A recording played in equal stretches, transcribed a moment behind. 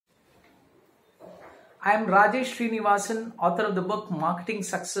I am Rajesh Srinivasan, author of the book Marketing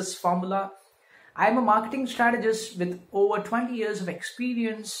Success Formula. I am a marketing strategist with over 20 years of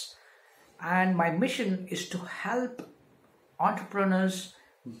experience, and my mission is to help entrepreneurs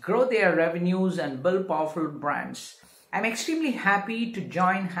grow their revenues and build powerful brands. I'm extremely happy to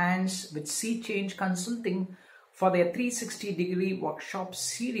join hands with CHANGE Consulting for their 360-degree workshop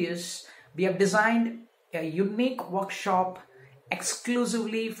series. We have designed a unique workshop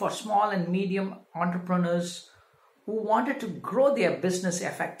exclusively for small and medium entrepreneurs who wanted to grow their business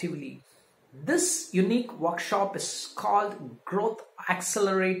effectively. This unique workshop is called Growth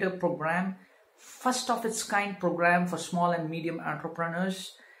Accelerator program, first of its kind program for small and medium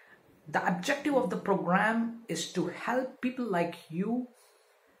entrepreneurs. The objective of the program is to help people like you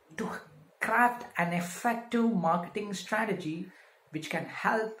to craft an effective marketing strategy which can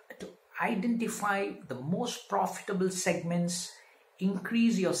help to identify the most profitable segments,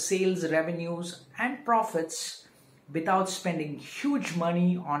 increase your sales revenues and profits without spending huge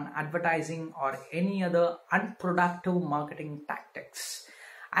money on advertising or any other unproductive marketing tactics.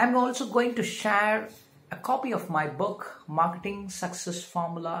 I'm also going to share a copy of my book, Marketing Success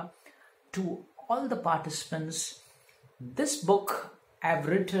Formula, to all the participants. This book I've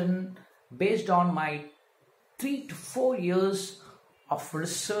written based on my 3 to 4 years of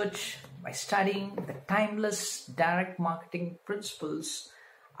research by studying the timeless direct marketing principles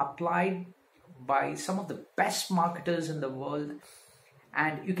applied by some of the best marketers in the world.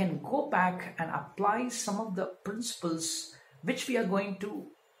 And you can go back and apply some of the principles which we are going to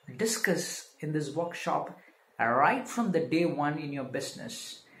discuss in this workshop right from the day one in your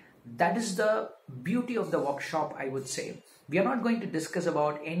business. That is the beauty of the workshop, I would say. We are not going to discuss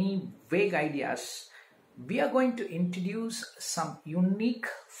about any vague ideas. We are going to introduce some unique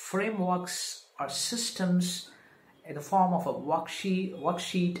frameworks or systems in the form of a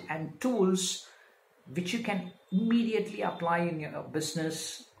worksheet and tools which you can immediately apply in your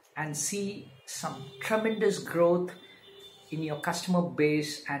business and see some tremendous growth in your customer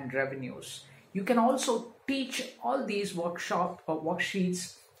base and revenues. You can also teach all these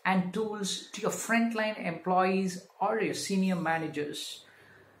worksheets and tools to your frontline employees or your senior managers,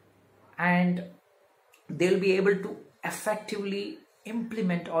 and they'll be able to effectively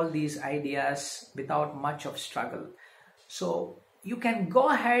implement all these ideas without much of struggle. So you can go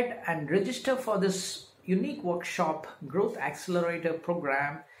ahead and register for this unique workshop, Growth Accelerator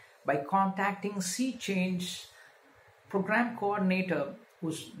program, by contacting CChange program coordinator,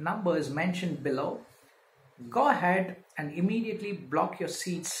 whose number is mentioned below. Go ahead and immediately block your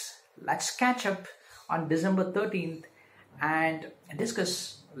seats. Let's catch up on December 13th and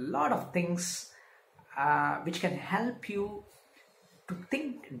discuss a lot of things which can help you to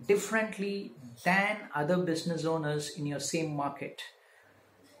think differently than other business owners in your same market.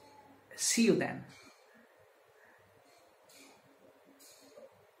 See you then.